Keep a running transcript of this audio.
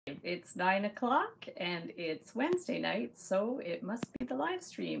It's 9 o'clock and it's Wednesday night, so it must be the live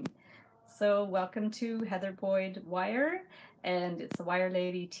stream. So welcome to Heather Boyd Wire, and it's the Wire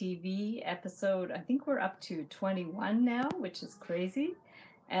Lady TV episode. I think we're up to 21 now, which is crazy.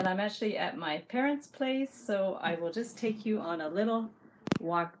 And I'm actually at my parents' place, so I will just take you on a little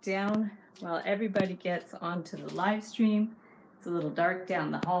walk down while everybody gets onto the live stream. It's a little dark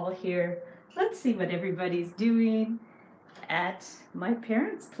down the hall here. Let's see what everybody's doing at my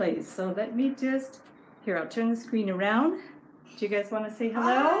parents' place. So let me just, here, I'll turn the screen around. Do you guys want to say hello?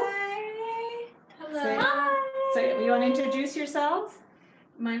 Hi. Hello. Say, Hi. So you want to introduce yourselves?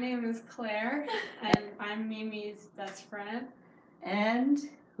 My name is Claire, and I'm Mimi's best friend. And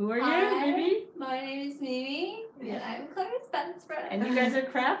who are you, Hi. Mimi? My name is Mimi, and I'm Claire's best friend. And you guys are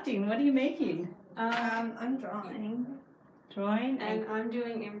crafting. What are you making? I'm drawing. Drawing? And I'm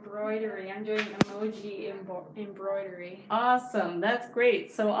doing embroidery. I'm doing emoji embroidery. Awesome, that's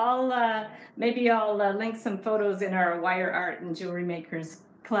great. So maybe I'll link some photos in our Wire Art and Jewelry Makers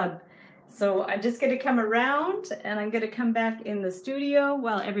Club. So I'm just going to come around and I'm going to come back in the studio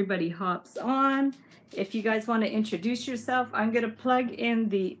while everybody hops on. If you guys want to introduce yourself, I'm going to plug in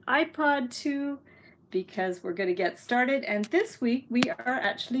the iPod too, because we're going to get started. And this week we are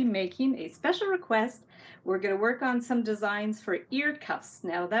actually making a special request. We're going to work on some designs for ear cuffs.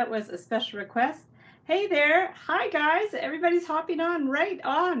 Now that was a special request. Hey there. Hi guys. Everybody's hopping on. Right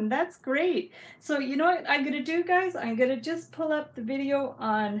on. That's great. So you know what I'm going to do, guys? I'm going to just pull up the video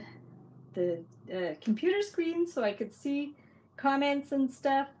on the computer screen so I could see comments and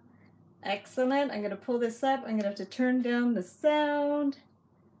stuff. Excellent. I'm going to pull this up. I'm going to have to turn down the sound.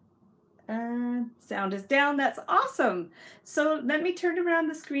 Sound is down. That's awesome. So let me turn around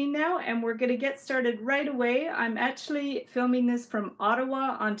the screen now and we're going to get started right away. I'm actually filming this from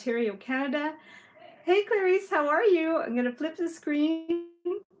Ottawa, Ontario, Canada. Hey Clarice, how are you? I'm going to flip the screen.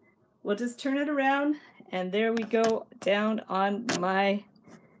 We'll just turn it around and there we go down on my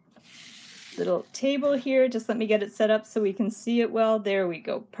little table here. Just let me get it set up so we can see it well. There we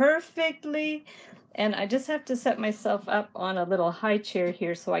go. Perfectly. And I just have to set myself up on a little high chair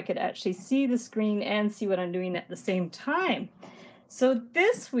here so I could actually see the screen and see what I'm doing at the same time. So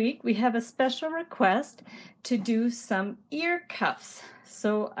this week we have a special request to do some ear cuffs.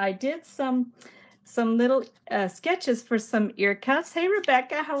 So I did some little sketches for some ear cuffs. Hey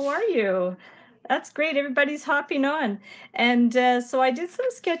Rebecca, how are you? That's great. Everybody's hopping on. And so I did some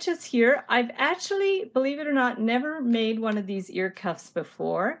sketches here. I've actually, believe it or not, never made one of these ear cuffs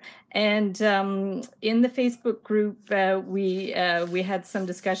before. And in the Facebook group, we had some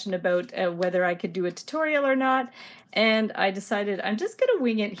discussion about whether I could do a tutorial or not. And I decided I'm just going to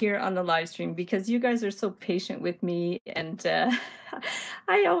wing it here on the live stream because you guys are so patient with me. And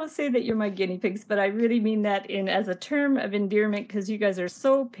I always say that you're my guinea pigs, but I really mean that as a term of endearment because you guys are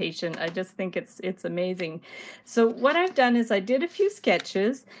so patient. I just think it's amazing. So what I've done is I did a few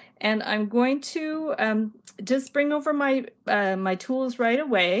sketches and I'm going to just bring over my my tools right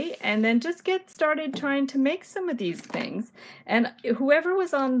away and then just get started trying to make some of these things. And whoever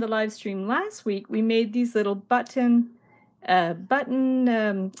was on the live stream last week, we made these little button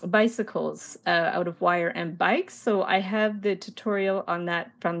bicycles out of wire and bikes. So I have the tutorial on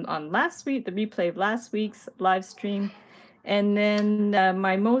that on last week, the replay of last week's live stream. And then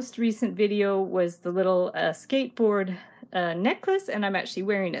my most recent video was the little skateboard necklace, and I'm actually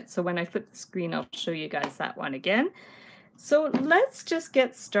wearing it. So when I flip the screen, I'll show you guys that one again. So let's just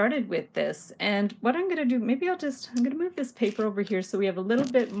get started with this. And what I'm going to do, maybe I'm going to move this paper over here so we have a little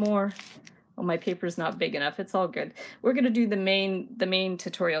bit more. Oh, my paper's not big enough. It's all good. We're going to do the main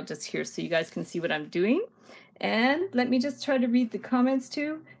tutorial just here so you guys can see what I'm doing. And let me just try to read the comments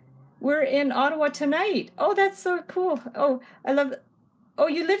too. We're in Ottawa tonight. Oh, that's so cool. Oh, I love it. Oh,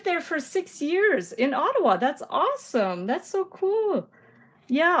 you lived there for 6 years in Ottawa. That's awesome. That's so cool.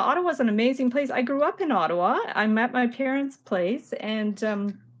 Yeah, Ottawa's an amazing place. I grew up in Ottawa. I'm at my parents' place, and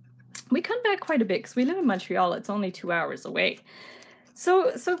we come back quite a bit because we live in Montreal. It's only 2 hours away.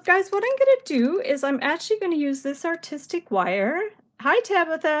 So guys, what I'm going to do is I'm actually going to use this artistic wire. Hi,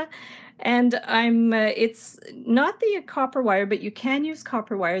 Tabitha. And it's not the copper wire, but you can use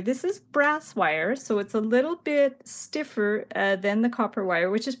copper wire. This is brass wire, so it's a little bit stiffer than the copper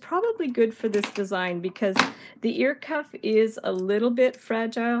wire, which is probably good for this design because the ear cuff is a little bit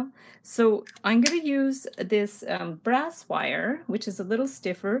fragile. So I'm going to use this brass wire, which is a little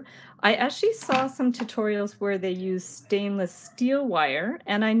stiffer. I actually saw some tutorials where they use stainless steel wire,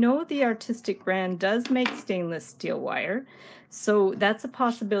 and I know the artistic brand does make stainless steel wire. So that's a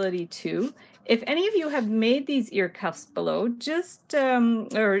possibility too. If any of you have made these ear cuffs below, just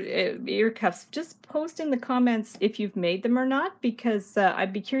ear cuffs, just post in the comments if you've made them or not, because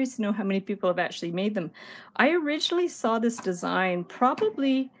I'd be curious to know how many people have actually made them. I originally saw this design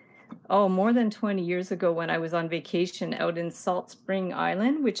probably more than 20 years ago when I was on vacation out in Salt Spring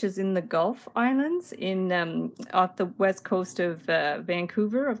Island, which is in the Gulf Islands in off the west coast of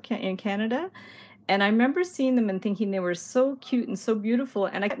Vancouver in Canada. And I remember seeing them and thinking they were so cute and so beautiful,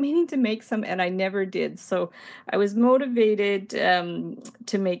 and I kept meaning to make some, and I never did. So I was motivated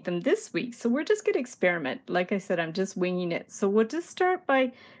to make them this week. So we're just going to experiment. Like I said, I'm just winging it. So we'll just start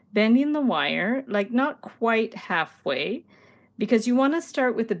by bending the wire, like not quite halfway, because you want to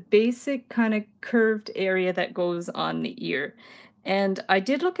start with the basic kind of curved area that goes on the ear. And I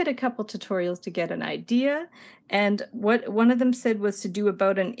did look at a couple tutorials to get an idea, and what one of them said was to do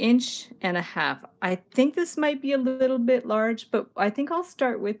about 1.5 inches. I think this might be a little bit large, but I think I'll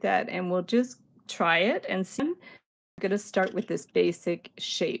start with that and we'll just try it and see. I'm going to start with this basic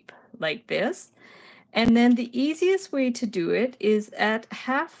shape like this. And then the easiest way to do it is at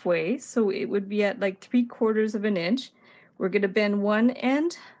halfway, so it would be at like 3/4 of an inch. We're going to bend one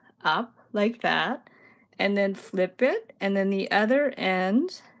end up like that, and then flip it, and then the other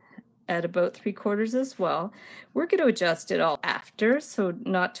end at about 3/4 as well. We're going to adjust it all after, so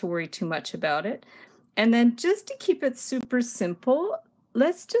not to worry too much about it. And then just to keep it super simple,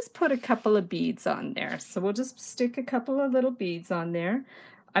 let's just put a couple of beads on there. So we'll just stick a couple of little beads on there.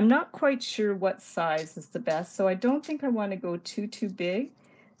 I'm not quite sure what size is the best, so I don't think I want to go too big.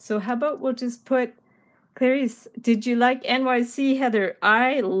 So how about we'll just put, Clarice, did you like NYC, Heather?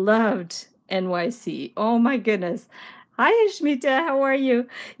 I loved NYC. Oh my goodness. Hi, Ashmita, how are you?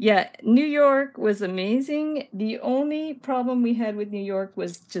 Yeah, New York was amazing. The only problem we had with New York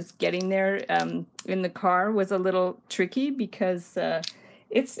was just getting there in the car was a little tricky because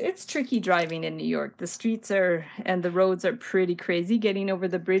it's tricky driving in New York. The streets and the roads are pretty crazy getting over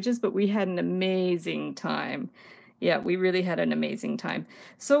the bridges, but we had an amazing time. Yeah, we really had an amazing time.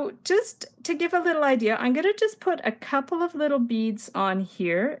 So just to give a little idea, I'm going to just put a couple of little beads on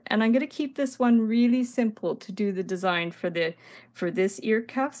here, and I'm going to keep this one really simple to do the design for this ear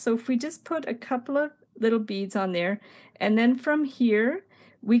cuff. So if we just put a couple of little beads on there, and then from here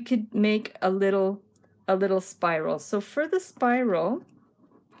we could make a little spiral. So for the spiral,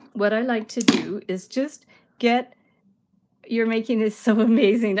 what I like to do is just get, you're making this so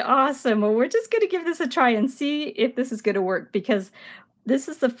amazing. Awesome. Well, we're just going to give this a try and see if this is going to work, because this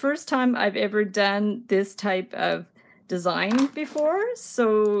is the first time I've ever done this type of design before.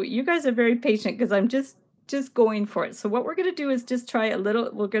 So you guys are very patient because I'm just going for it. So what we're going to do is just try a little,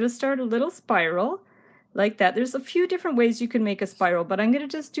 we're going to start a little spiral like that. There's a few different ways you can make a spiral, but I'm going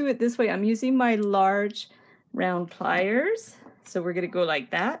to just do it this way. I'm using my large round pliers. So we're going to go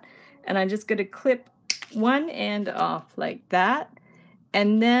like that. And I'm just going to clip one end off like that,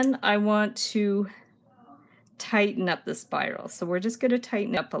 and then I want to tighten up the spiral. So we're just going to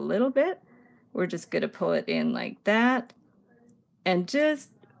tighten up a little bit. We're just going to pull it in like that and just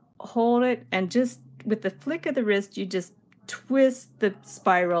hold it, and just with the flick of the wrist you just twist the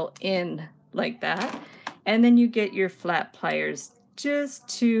spiral in like that, and then you get your flat pliers just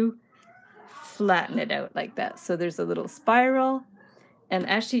to flatten it out like that. So there's a little spiral, and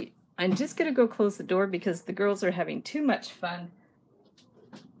actually I'm just going to go close the door because the girls are having too much fun.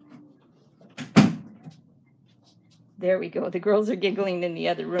 There we go. The girls are giggling in the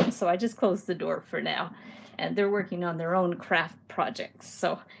other room, so I just closed the door for now. And they're working on their own craft projects.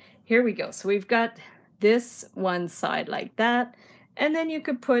 So here we go. So we've got this one side like that. And then you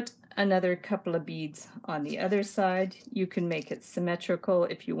could put another couple of beads on the other side. You can make it symmetrical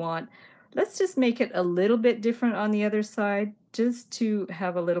if you want. Let's just make it a little bit different on the other side, just to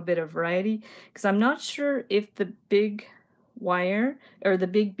have a little bit of variety, because I'm not sure if the big wire or the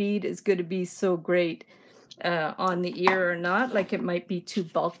big bead is going to be so great on the ear or not. Like it might be too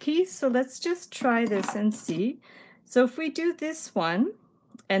bulky. So let's just try this and see. So if we do this one,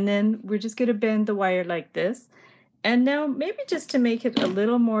 and then we're just going to bend the wire like this. And now maybe just to make it a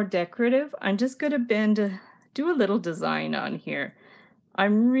little more decorative, I'm just going to do a little design on here.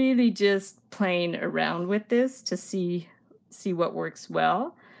 I'm really just playing around with this to see what works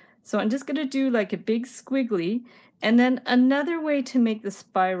well. So I'm just going to do like a big squiggly. And then another way to make the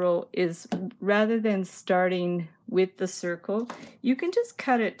spiral is, rather than starting with the circle, you can just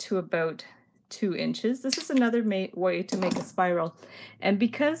cut it to about 2 inches. This is another way to make a spiral. And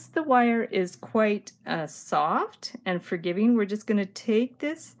because the wire is quite soft and forgiving, we're just going to take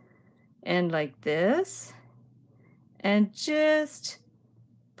this end like this and just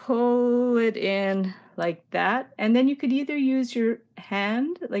pull it in like that. And then you could either use your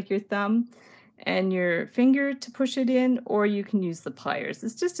hand, like your thumb, and your finger to push it in, or you can use the pliers.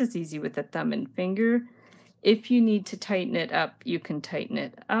 It's just as easy with the thumb and finger. If you need to tighten it up, you can tighten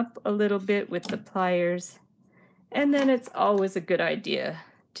it up a little bit with the pliers. And then it's always a good idea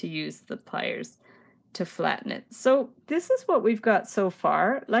to use the pliers to flatten it. So this is what we've got so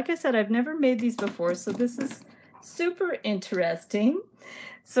far. Like I said, I've never made these before, so this is super interesting.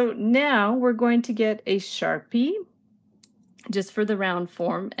 So now we're going to get a Sharpie just for the round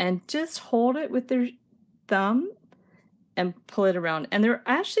form and just hold it with your thumb and pull it around. And there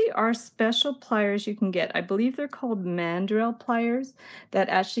actually are special pliers you can get. I believe they're called mandrel pliers that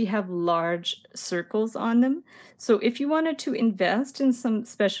actually have large circles on them. So if you wanted to invest in some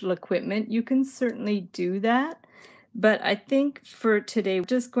special equipment, you can certainly do that. But I think for today, we're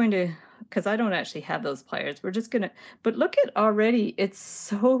just going to, because I don't actually have those pliers, we're just going to, but look at already, it's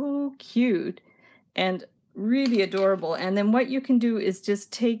so cute and really adorable. And then what you can do is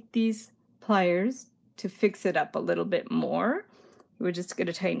just take these pliers to fix it up a little bit more. We're just going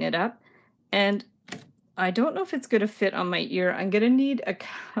to tighten it up. And I don't know if it's going to fit on my ear. I'm going to need a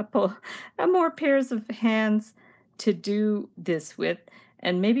couple more pairs of hands to do this with.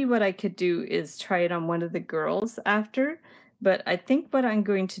 And maybe what I could do is try it on one of the girls after. But I think what I'm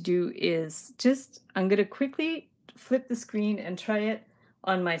going to do is I'm going to quickly flip the screen and try it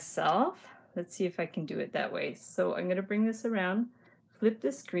on myself. Let's see if I can do it that way. So I'm going to bring this around, flip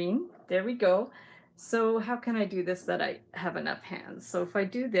the screen. There we go. So how can I do this that I have enough hands? So if I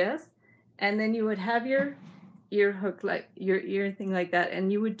do this, and then you would have your ear hook, like your ear thing like that,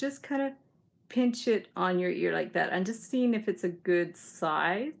 and you would just kind of pinch it on your ear like that. I'm just seeing if it's a good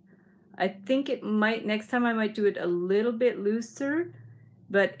size. I think it might, next time I might do it a little bit looser,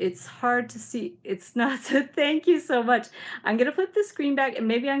 but it's hard to see. It's not, so thank you so much. I'm gonna flip the screen back, and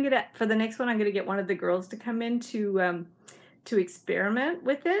maybe I'm gonna, for the next one, I'm gonna get one of the girls to come in to experiment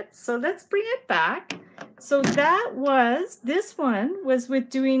with it. So let's bring it back. So this one was with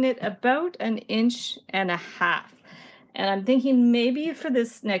doing it about 1.5 inches. And I'm thinking maybe for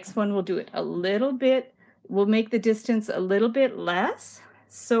this next one, we'll do it a little bit, we'll make the distance a little bit less.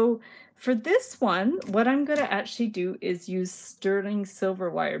 So for this one, what I'm gonna actually do is use sterling silver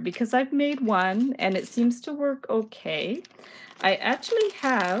wire because I've made one and it seems to work okay. I actually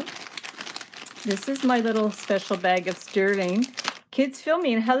have, this is my little special bag of sterling. Kids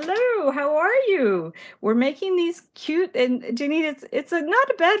filming, hello, how are you? We're making these cute, and Janine, it's not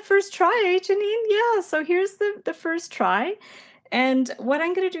a bad first try, eh, Janine? Yeah, so here's the first try. And what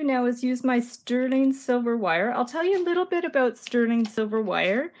I'm gonna do now is use my sterling silver wire. I'll tell you a little bit about sterling silver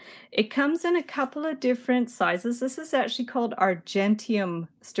wire. It comes in a couple of different sizes. This is actually called Argentium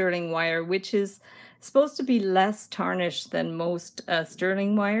sterling wire, which is supposed to be less tarnished than most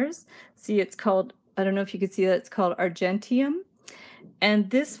sterling wires. See, it's called, I don't know if you can see that, it's called Argentium. And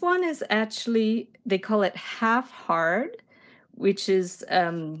this one is actually, they call it half hard, which is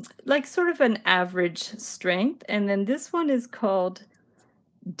like sort of an average strength. And then this one is called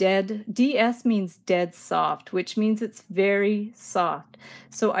dead. DS means dead soft, which means it's very soft.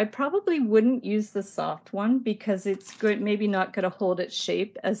 So I probably wouldn't use the soft one because it's good, maybe not going to hold its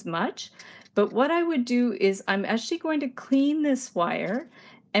shape as much. But what I would do is I'm actually going to clean this wire.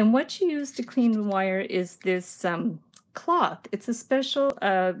 And what you use to clean the wire is this cloth. It's a special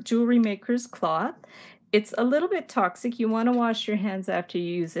jewelry maker's cloth. It's a little bit toxic. You want to wash your hands after you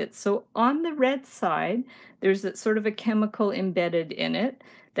use it. So on the red side, there's a sort of a chemical embedded in it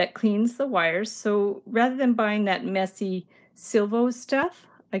that cleans the wires. So rather than buying that messy Silvo stuff,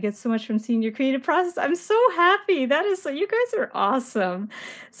 I get so much from seeing your creative process. I'm so happy. That is so, you guys are awesome.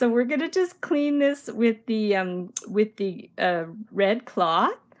 So we're gonna just clean this with the red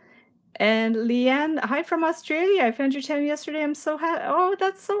cloth. And Leanne, hi from Australia. I found your channel yesterday. I'm so happy. Oh,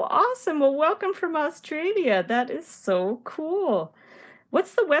 that's so awesome. Well, welcome from Australia. That is so cool.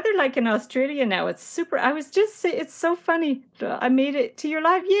 What's the weather like in Australia now? It's super. I was just saying, it's so funny. I made it to your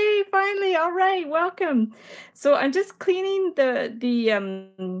live. Yay, finally. All right, welcome. So I'm just cleaning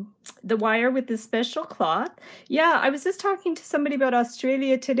the wire with this special cloth. Yeah, I was just talking to somebody about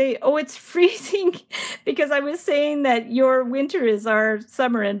Australia today. Oh, it's freezing because I was saying that your winter is our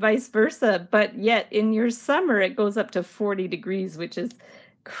summer and vice versa. But yet in your summer, it goes up to 40 degrees, which is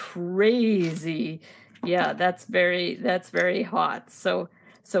crazy. Yeah, that's very hot. So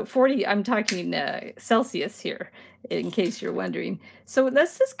 40, I'm talking Celsius here, in case you're wondering. So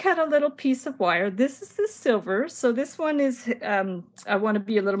let's just cut a little piece of wire. This is the silver. So this one is, I want to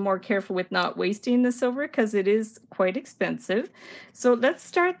be a little more careful with not wasting the silver because it is quite expensive. So let's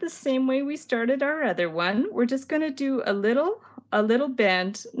start the same way we started our other one. We're just going to do a little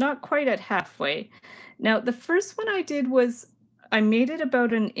bend, not quite at halfway. Now, the first one I did was I made it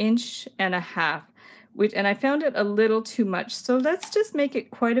about 1.5 inches, and I found it a little too much. So let's just make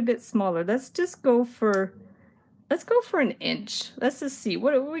it quite a bit smaller. Let's go for 1 inch. Let's just see.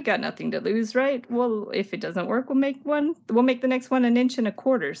 What we got? Nothing to lose, right? Well, if it doesn't work, we'll make the next one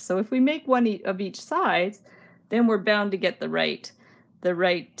 1.25 inches. So if we make one of each side, then we're bound to get the right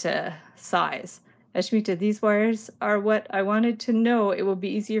size. Ashmita, these wires are what I wanted to know. It will be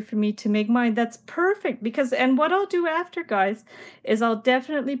easier for me to make mine. That's perfect, because, and what I'll do after, guys, is I'll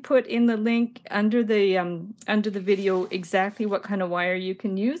definitely put in the link under the video exactly what kind of wire you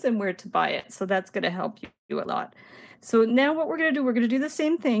can use and where to buy it. So that's going to help you a lot. So now what we're going to do the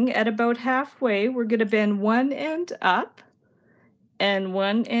same thing. At about halfway, we're going to bend one end up and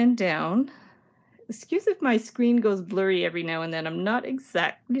one end down. Excuse if my screen goes blurry every now and then. I'm not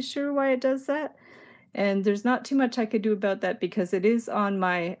exactly sure why it does that. And there's not too much I could do about that because it is on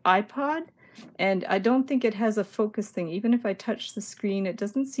my iPod, and I don't think it has a focus thing. Even if I touch the screen, it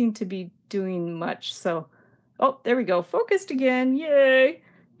doesn't seem to be doing much. So, oh, there we go. Focused again. Yay!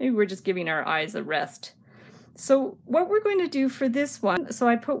 Maybe we're just giving our eyes a rest. So what we're going to do for this one, so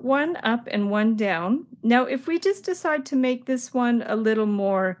I put one up and one down. Now, if we just decide to make this one a little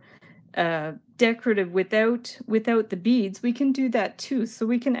more decorative without the beads, we can do that too. So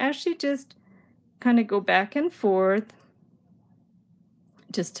we can actually just kind of go back and forth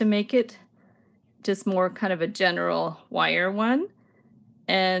just to make it just more kind of a general wire one.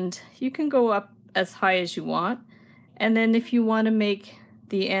 And you can go up as high as you want. And then if you want to make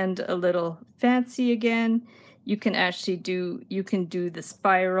the end a little fancy again, you can actually do the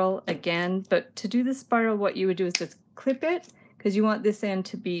spiral again. But to do the spiral, what you would do is just clip it, because you want this end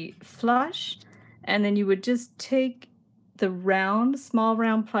to be flush. And then you would just take the small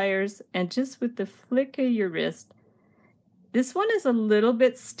round pliers, and just with the flick of your wrist, this one is a little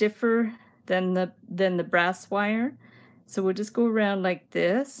bit stiffer than the brass wire, so we'll just go around like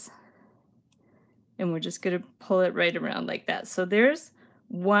this, and we're just going to pull it right around like that. So there's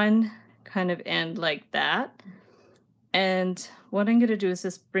one kind of end like that, and what I'm going to do is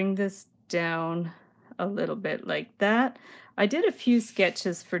just bring this down a little bit like that. I did a few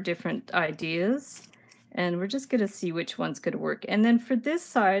sketches for different ideas, and we're just going to see which one's going to work. And then for this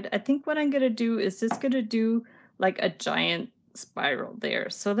side, I think what I'm going to do is just going to do like a giant spiral there.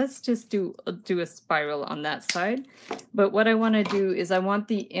 So let's just do a spiral on that side. But what I want to do is I want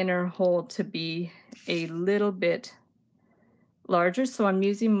the inner hole to be a little bit larger. So I'm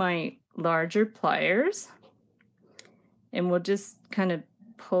using my larger pliers, and we'll just kind of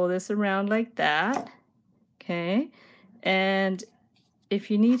pull this around like that. Okay. And if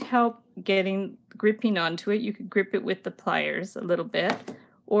you need help gripping onto it, you could grip it with the pliers a little bit,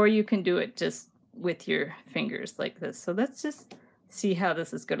 or you can do it just with your fingers like this. So let's just see how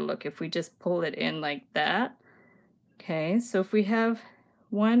this is going to look if we just pull it in like that. Okay, so if we have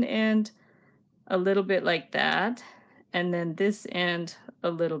one end a little bit like that, and then this end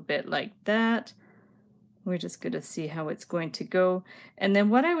a little bit like that, we're just going to see how it's going to go. And then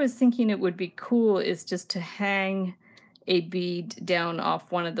what I was thinking it would be cool is just to hang a bead down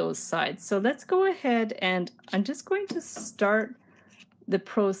off one of those sides. So let's go ahead, and I'm just going to start the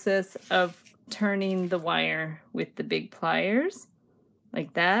process of turning the wire with the big pliers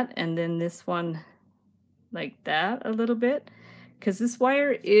like that, and then this one like that a little bit, because this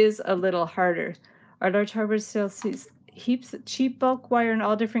wire is a little harder. Our large hardware sells heaps of cheap bulk wire in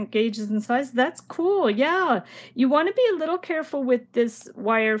all different gauges and sizes. That's cool. Yeah, you want to be a little careful with this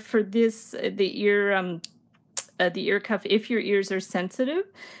wire for this the ear cuff if your ears are sensitive,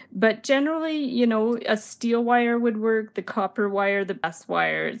 but generally, you know, a steel wire would work, the copper wire, the brass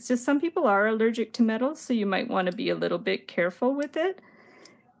wire. It's just some people are allergic to metals, so you might want to be a little bit careful with it.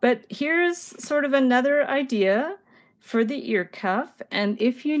 But here's sort of another idea for the ear cuff, and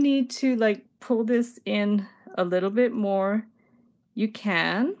if you need to like pull this in a little bit more, you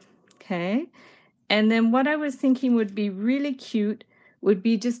can. Okay, and then what I was thinking would be really cute would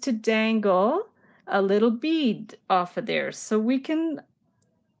be just to dangle a little bead off of there. So I'm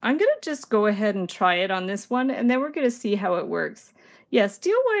going to just go ahead and try it on this one, and then we're going to see how it works. Yeah,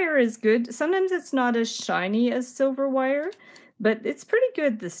 steel wire is good. Sometimes it's not as shiny as silver wire, but it's pretty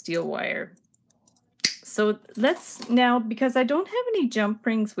good, the steel wire. So let's now, because I don't have any jump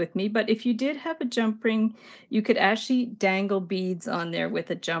rings with me, but if you did have a jump ring, you could actually dangle beads on there with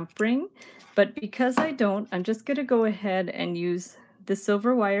a jump ring. But because I don't, I'm just going to go ahead and use the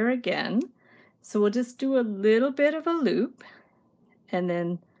silver wire again. So we'll just do a little bit of a loop and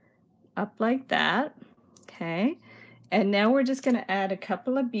then up like that. Okay. And now we're just going to add a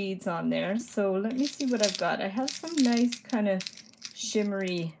couple of beads on there. So let me see what I've got. I have some nice kind of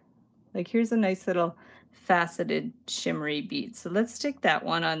shimmery, like here's a nice little faceted shimmery beads. So let's stick that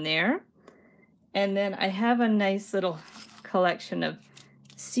one on there. And then I have a nice little collection of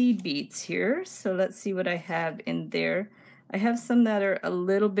seed beads here. So let's see what I have in there. I have some that are a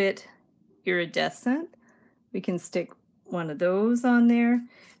little bit iridescent. We can stick one of those on there.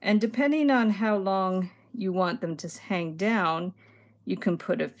 And depending on how long you want them to hang down, you can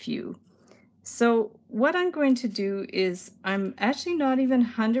put a few. So what I'm going to do is, I'm actually not even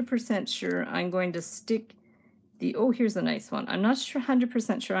 100% sure I'm going to stick the, oh, here's a nice one. I'm not sure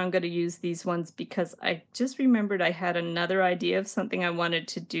 100% sure I'm going to use these ones because I just remembered I had another idea of something I wanted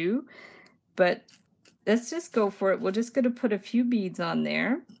to do, but let's just go for it. We're just going to put a few beads on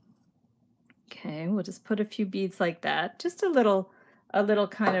there. Okay, we'll just put a few beads like that, just a little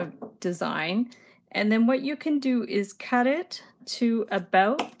kind of design. And then what you can do is cut it to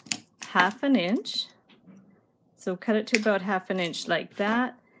about 1/2 inch. So cut it to about 1/2 inch like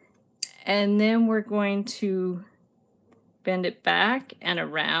that. And then we're going to bend it back and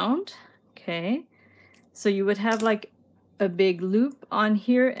around. Okay, so you would have like a big loop on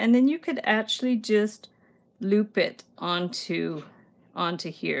here, and then you could actually just loop it onto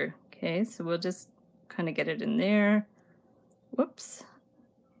here. Okay, so we'll just kind of get it in there. Whoops,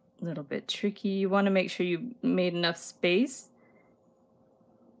 a little bit tricky. You want to make sure you made enough space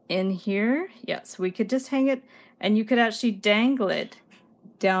in here. Yeah, so we could just hang it, and you could actually dangle it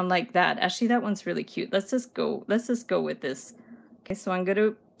down like that. Actually, that one's really cute. Let's just go with this. Okay, so I'm going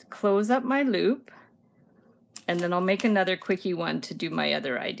to close up my loop, and then I'll make another quickie one to do my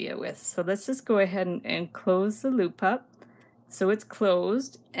other idea with. So let's just go ahead and close the loop up. So it's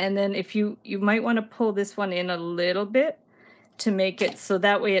closed, and then if you might want to pull this one in a little bit to make it so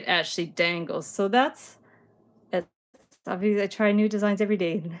that way it actually dangles. So that's obviously, I try new designs every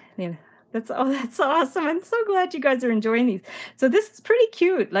day. Yeah, that's awesome. I'm so glad you guys are enjoying these. So this is pretty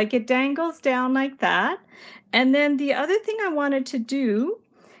cute. Like, it dangles down like that. And then the other thing I wanted to do,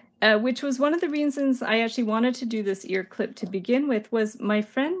 which was one of the reasons I actually wanted to do this ear clip to begin with, was my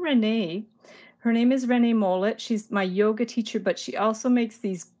friend Renee. Her name is Renee Mollett. She's my yoga teacher, but she also makes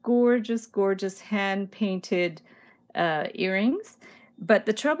these gorgeous, gorgeous hand-painted earrings. But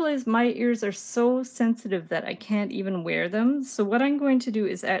the trouble is my ears are so sensitive that I can't even wear them. So what I'm going to do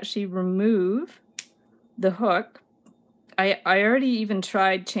is actually remove the hook. I already even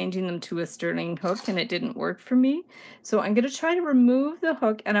tried changing them to a sterling hook and it didn't work for me. So I'm going to try to remove the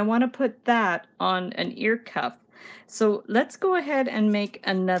hook, and I want to put that on an ear cuff. So let's go ahead and make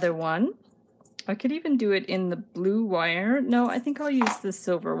another one. I could even do it in the blue wire. No, I think I'll use the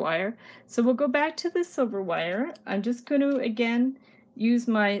silver wire. So we'll go back to the silver wire. I'm just going to, again, use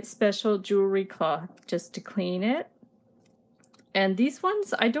my special jewelry cloth just to clean it. And these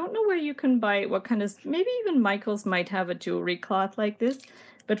ones, I don't know where you can buy what kind of, maybe even Michael's might have a jewelry cloth like this,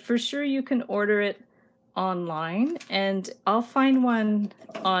 but for sure you can order it online, and I'll find one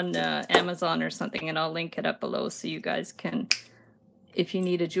on Amazon or something, and I'll link it up below so you guys can, if you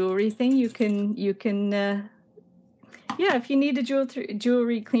need a jewelry thing, you can yeah, if you need a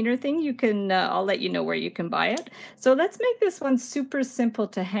jewelry cleaner thing, you can, I'll let you know where you can buy it. So let's make this one super simple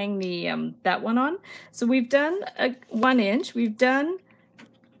to hang the that one on. So we've done 1 inch, we've done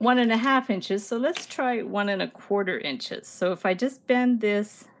 1.5 inches. So let's try 1.25 inches. So if I just bend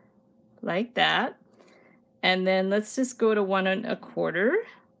this like that, and then let's just go to 1.25.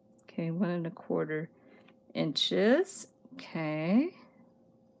 Okay, 1.25 inches. Okay.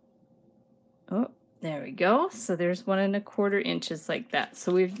 Oh, there we go. So there's 1.25 inches like that.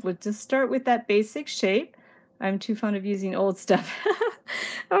 So we'll just start with that basic shape. I'm too fond of using old stuff.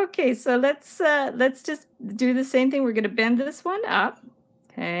 Okay, so let's just do the same thing. We're going to bend this one up.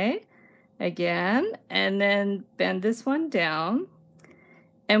 Okay, again, and then bend this one down.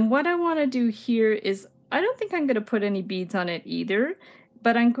 And what I want to do here is, I don't think I'm going to put any beads on it either,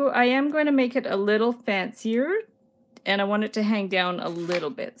 but I am going to make it a little fancier, and I want it to hang down a little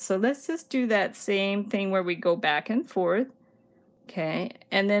bit. So let's just do that same thing where we go back and forth. Okay,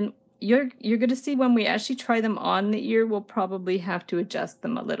 and then you're going to see when we actually try them on the ear, we'll probably have to adjust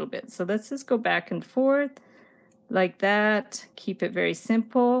them a little bit. So let's just go back and forth like that. Keep it very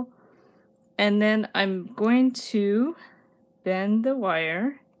simple. And then I'm going to bend the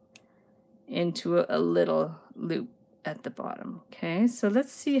wire into a little loop at the bottom. Okay, so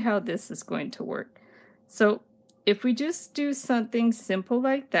let's see how this is going to work. So if we just do something simple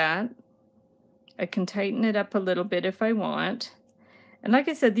like that, I can tighten it up a little bit if I want. And like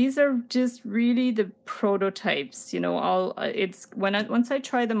I said, these are just really the prototypes, you know. Once I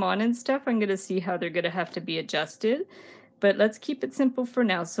try them on and stuff, I'm going to see how they're going to have to be adjusted. But let's keep it simple for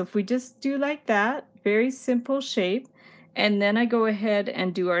now. So if we just do like that, very simple shape, and then I go ahead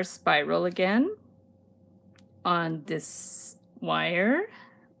and do our spiral again. on this wire.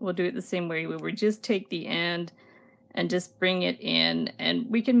 We'll do it the same way. We would just take the end and just bring it in, and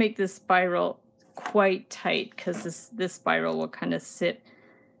we can make this spiral quite tight because this spiral will kind of sit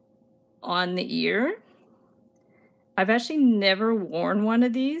on the ear. I've actually never worn one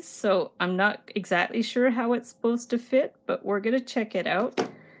of these, so I'm not exactly sure how it's supposed to fit, but we're going to check it out.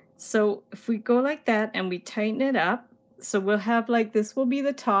 So if we go like that and we tighten it up, so we'll have like, this will be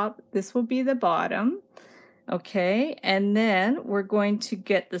the top, this will be the bottom. Okay, and then we're going to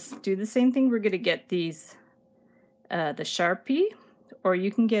get this, do the same thing. We're going to get these, the Sharpie, or you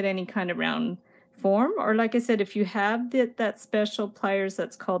can get any kind of round form, or like I said, if you have that special pliers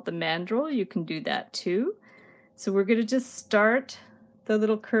that's called the mandrel, you can do that too. So we're going to just start the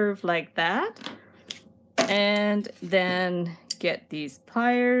little curve like that, and then get these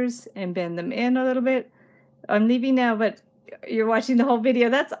pliers and bend them in a little bit. I'm leaving now, but you're watching the whole video.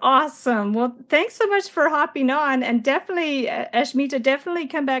 That's awesome. Well, thanks so much for hopping on, and definitely, Ashmita, definitely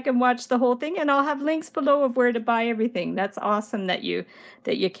come back and watch the whole thing, and I'll have links below of where to buy everything. That's awesome that you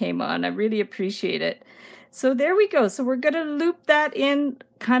came on. I really appreciate it. So there we go. So we're going to loop that in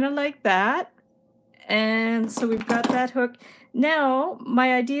kind of like that. And so we've got that hook. Now,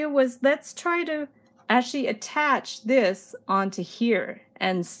 my idea was, let's try to actually attach this onto here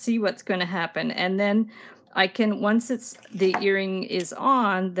and see what's going to happen. And then I can, once the earring is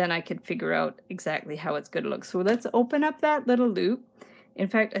on, then I can figure out exactly how it's going to look. So let's open up that little loop. In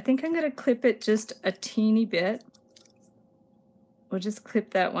fact, I think I'm going to clip it just a teeny bit. We'll just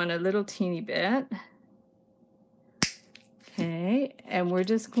clip that one a little teeny bit. Okay, and we're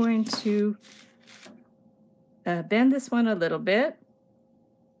just going to bend this one a little bit.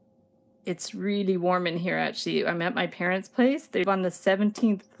 It's really warm in here, actually. I'm at my parents' place. They're on the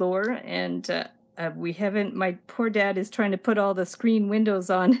 17th floor, and we haven't, my poor dad is trying to put all the screen windows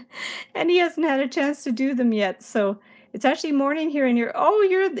on, and he hasn't had a chance to do them yet. So it's actually morning here, and you're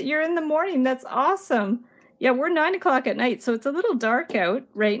in the morning. That's awesome. Yeah, we're 9 o'clock at night, so it's a little dark out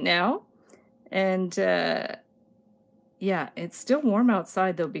right now. And yeah, it's still warm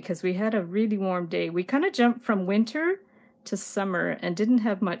outside though, because we had a really warm day. We kind of jumped from winter to summer and didn't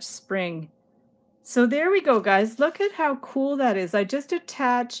have much spring. So there we go, guys. Look at how cool that is. I just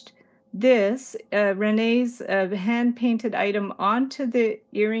attached this Renee's hand-painted item onto the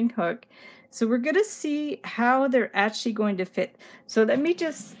earring hook. So we're going to see how they're actually going to fit. So let me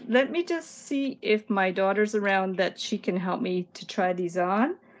just see if my daughter's around that she can help me to try these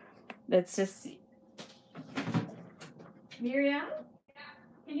on. Let's just see. Miriam? Yeah.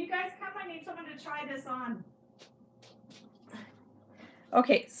 Can you guys come? I need someone to try this on.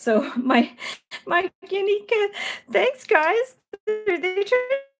 Okay, so my guinea cat, thanks guys. They turned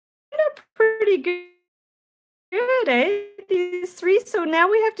out pretty good, eh? These three. So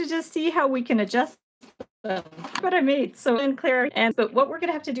now we have to just see how we can adjust them. What I made. So and Claire, but what we're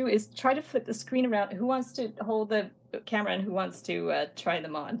gonna have to do is try to flip the screen around. Who wants to hold the camera and who wants to try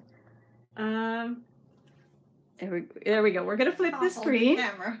them on? There we go. We're gonna flip the screen.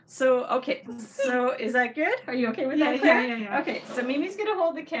 So okay. So is that good? Are you okay with that? Yeah. Okay. So Mimi's gonna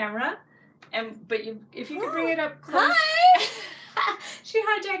hold the camera, but if you could bring it up close. Hi! She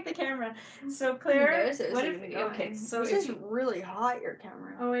hijacked the camera. So Claire, what if? Okay. So this is really hot. Your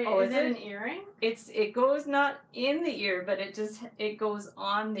camera. Oh wait, is it an earring? It goes not in the ear, but it goes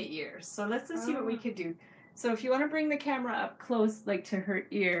on the ear. So let's just see what we could do. So if you want to bring the camera up close, like to her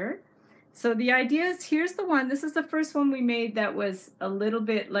ear. So the idea is, here's the one. This is the first one we made that was a little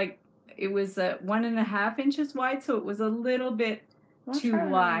bit like, it was 1.5 inches wide, so it was a little bit too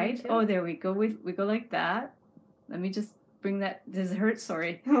wide. Oh, there we go. We go like that. Let me just bring that. Does it hurt?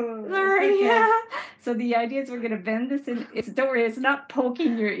 Sorry. Sorry. Yeah. So the idea is we're gonna bend this in. Don't worry. It's not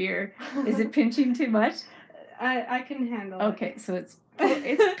poking your ear. Is it pinching too much? I can handle it. Okay, so it's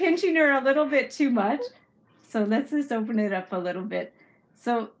pinching her a little bit too much. So let's just open it up a little bit.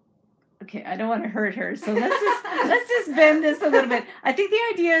 So. Okay, I don't want to hurt her, so let's just bend this a little bit. I think the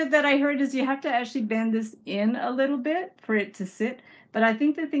idea that I heard is you have to actually bend this in a little bit for it to sit. But I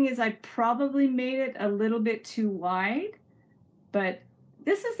think the thing is I probably made it a little bit too wide. But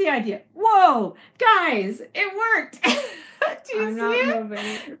this is the idea. Whoa, guys, it worked. Do you see it?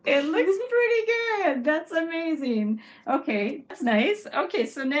 Moving. It looks pretty good. That's amazing. Okay, that's nice. Okay,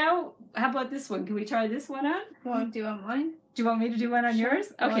 so now how about this one? Can we try this one on? Want to do on mine? Do you want me to do one on yours?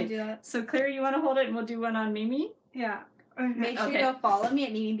 Okay. Do that. So Claire, you want to hold it and we'll do one on Mimi? Yeah. Make sure Okay. you go follow me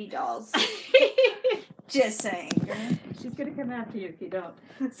at Mimi B Dolls. Just saying. She's going to come after you if you don't.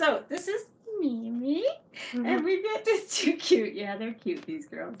 So this is Mimi. And we've got this too cute. Yeah, they're cute, these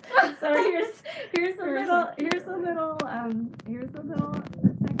girls. So here's a little, the second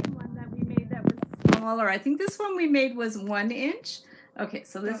one that we made that was smaller. I think this one we made was 1 inch. Okay,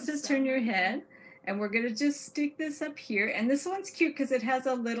 so let's just turn your head, and we're gonna just stick this up here. And this one's cute because it has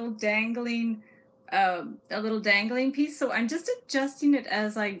a little dangling piece. So I'm just adjusting it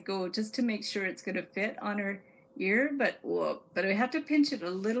as I go, just to make sure it's gonna fit on her ear. But I have to pinch it a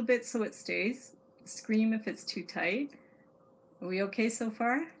little bit so it stays. Scream if it's too tight. Are we okay so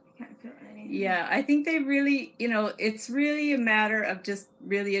far? Can't feel anything. Yeah, I think they really, it's really a matter of just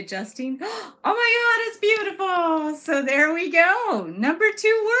really adjusting. Oh my God, it's beautiful. So there we go. Number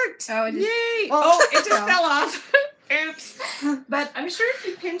 2 worked. Oh, it just- Yay. Oh, It just fell. fell off. Oops. But I'm sure if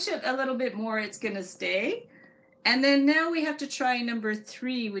you pinch it a little bit more, it's going to stay. And then now we have to try number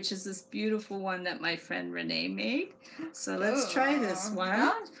 3, which is this beautiful one that my friend Renee made. So let's try this Ooh, one.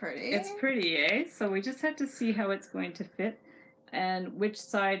 That's pretty. It's pretty, eh? So we just have to see how it's going to fit and which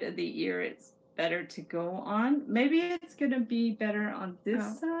side of the ear it's better to go on. Maybe it's going to be better on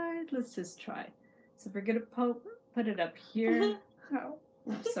this side. Let's just try. So we're going to put it up here. Oh.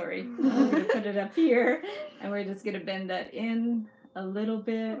 Oops, sorry. We're going to put it up here, and we're just going to bend that in a little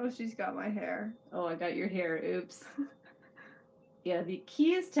bit. Oh, she's got my hair. Oh, I got your hair. Oops. Yeah, the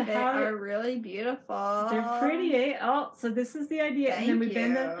key is to They how are really beautiful. they're pretty, eh? Oh, so this is the idea. Thank and then we you.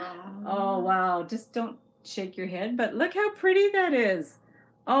 bend it. Oh, wow. Just don't shake your head. But look how pretty that is.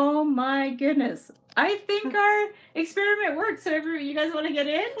 Oh, my goodness. I think our experiment worked. So you guys want to get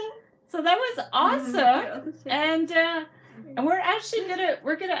in? So that was awesome. And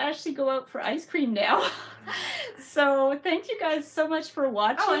we're gonna actually go out for ice cream now. So thank you guys so much for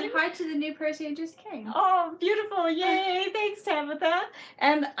watching. Oh, and hi to the new person who just came. Oh, beautiful. Yay. Thanks, Tabitha.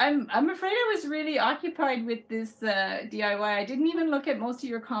 And I'm afraid I was really occupied with this DIY. I didn't even look at most of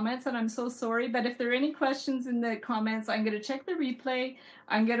your comments, and I'm so sorry. But if there are any questions in the comments, I'm going to check the replay.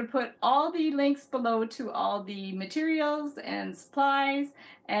 I'm going to put all the links below to all the materials and supplies.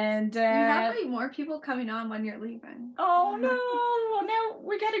 And You have like more people coming on when you're leaving. oh no! Well, now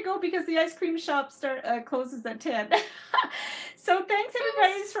we gotta go because the ice cream shop closes at 10. So thanks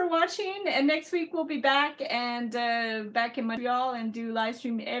everybody for watching, and next week we'll be back back in Montreal and do live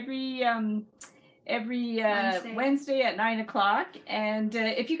stream every Wednesday at 9 o'clock. And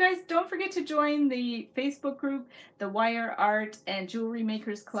if you guys don't forget to join the Facebook group, the Wire Art and Jewelry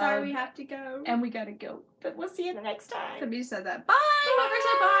Makers Club. Sorry, we have to go. And we gotta go. But we'll see you the next time. Somebody said that. Bye. Whoever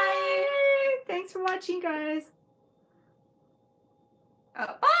said bye. Thanks for watching, guys.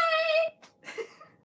 Bye.